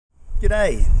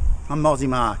G'day, I'm Aussie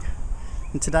Mark,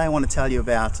 and today I want to tell you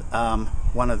about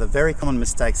one of the very common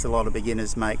mistakes a lot of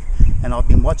beginners make. And I've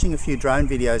been watching a few drone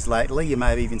videos lately. You may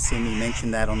have even seen me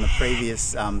mention that on the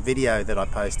previous video that I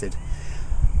posted.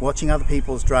 Watching other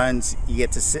people's drones, you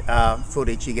get to see,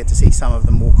 footage, you get to see some of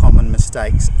the more common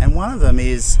mistakes. And one of them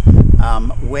is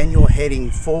when you're heading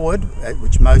forward,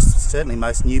 which certainly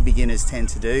most new beginners tend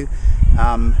to do,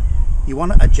 you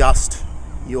want to adjust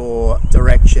your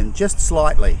direction just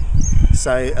slightly.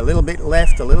 So a little bit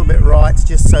left, a little bit right,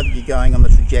 just so that you're going on the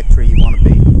trajectory you want to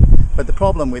be. But the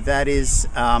problem with that is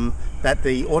that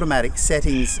the automatic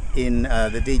settings in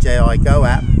the DJI Go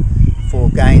app for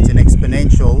gains and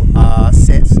exponential are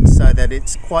set so that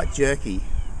it's quite jerky.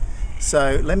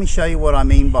 So let me show you what I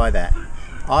mean by that.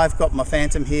 I've got my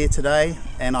Phantom here today,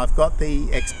 and I've got the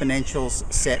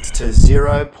exponentials set to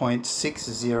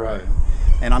 0.60.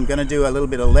 And I'm going to do a little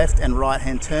bit of left and right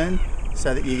hand turn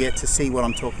so that you get to see what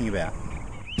I'm talking about.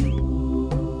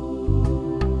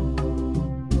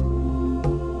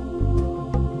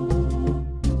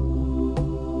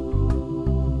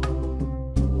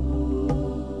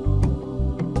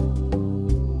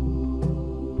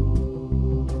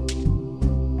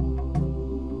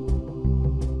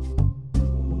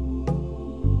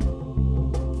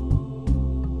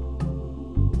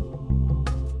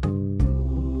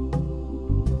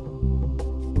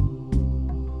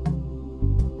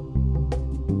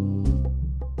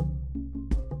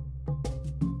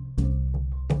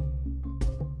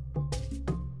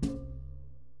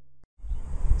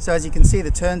 So as you can see,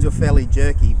 the turns were fairly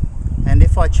jerky, and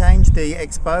if I change the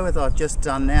expo, as I've just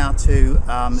done now, to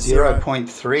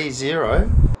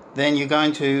 0.30, then you're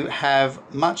going to have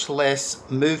much less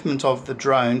movement of the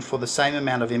drone for the same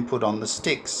amount of input on the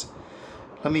sticks.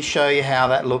 Let me show you how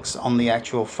that looks on the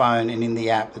actual phone and in the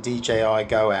app, the DJI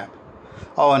Go app.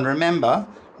 Oh, and remember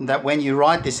that when you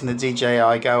write this in the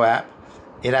DJI Go app,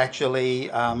 it actually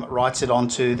writes it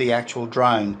onto the actual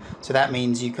drone. So that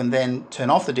means you can then turn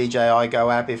off the DJI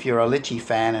Go app if you're a Litchi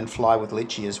fan and fly with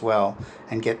Litchi as well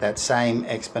and get that same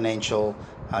exponential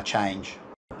change.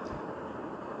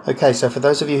 Okay, so for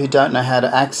those of you who don't know how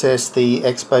to access the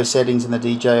expo settings in the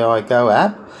DJI Go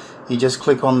app, you just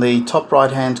click on the top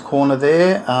right hand corner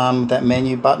there, that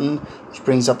menu button which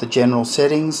brings up the general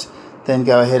settings. Then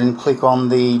go ahead and click on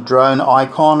the drone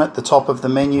icon at the top of the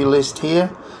menu list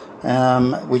here,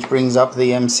 which brings up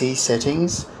the MC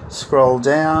settings. Scroll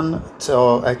down,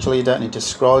 so actually you don't need to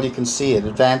scroll, you can see it.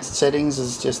 Advanced settings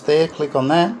is just there, click on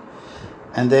that,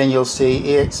 and then you'll see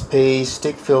EXP,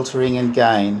 stick filtering and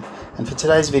gain. And for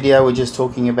today's video we're just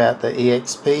talking about the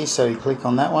EXP, so you click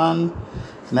on that one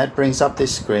and that brings up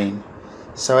this screen.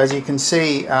 So as you can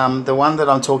see, the one that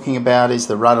I'm talking about is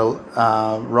the rudder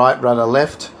right, rudder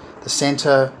left, the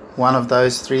center one of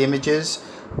those three images,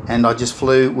 and I just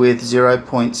flew with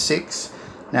 0.6.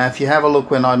 Now if you have a look,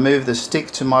 when I move the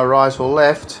stick to my right or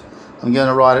left, I'm going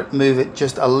to move it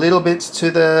just a little bit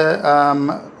to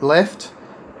the left,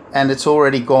 and it's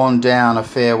already gone down a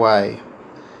fair way.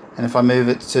 And if I move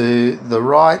it to the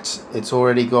right, it's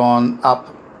already gone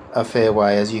up a fair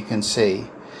way, as you can see.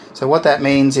 So what that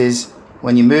means is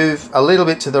when you move a little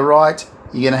bit to the right,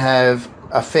 you're going to have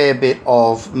a fair bit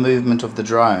of movement of the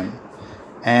drone,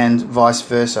 and vice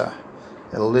versa.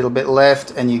 A little bit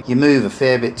left and you move a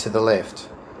fair bit to the left.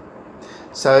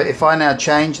 So if I now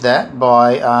change that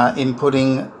by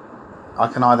inputting, I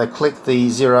can either click the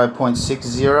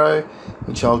 0.60,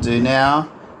 which I'll do now,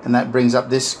 and that brings up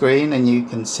this screen, and you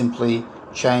can simply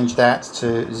change that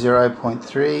to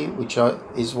 0.3, which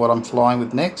is what I'm flying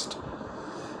with next,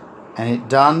 and hit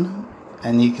done,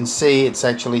 and you can see it's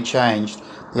actually changed.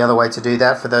 The other way to do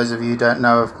that, for those of you who don't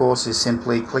know, of course, is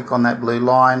simply click on that blue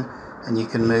line and you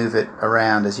can move it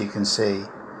around, as you can see.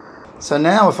 So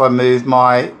now if I move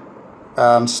my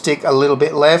stick a little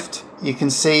bit left, you can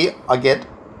see I get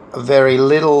very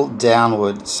little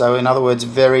downward. So in other words,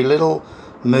 very little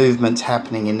movement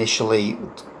happening initially.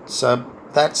 So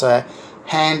that's a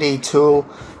handy tool.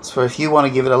 So if you want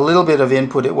to give it a little bit of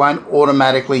input, it won't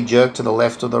automatically jerk to the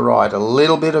left or the right. A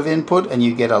little bit of input and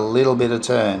you get a little bit of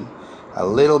turn. A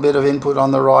little bit of input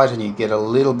on the right and you get a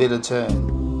little bit of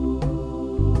turn.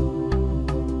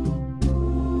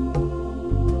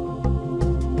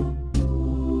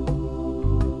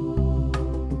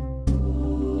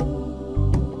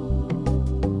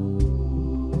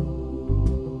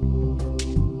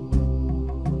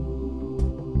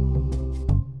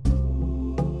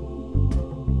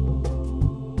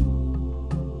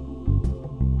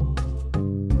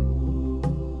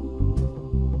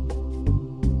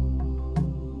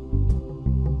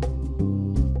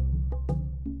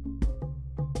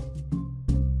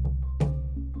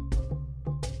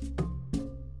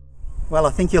 Well, I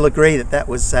think you'll agree that that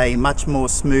was a much more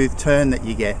smooth turn that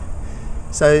you get.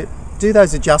 So do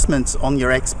those adjustments on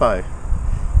your Expo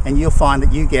and you'll find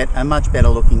that you get a much better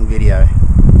looking video.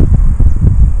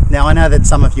 Now I know that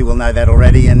some of you will know that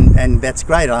already, and that's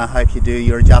great. I hope you do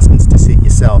your adjustments to suit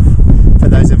yourself. For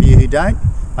those of you who don't,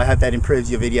 I hope that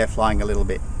improves your video flying a little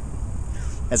bit.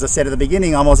 As I said at the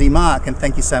beginning, I'm Aussie Mark, and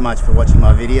thank you so much for watching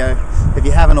my video. If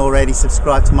you haven't already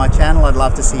subscribed to my channel, I'd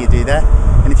love to see you do that.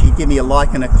 And if you give me a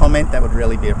like and a comment, that would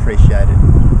really be appreciated.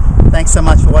 Thanks so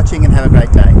much for watching and have a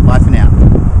great day. Bye for now.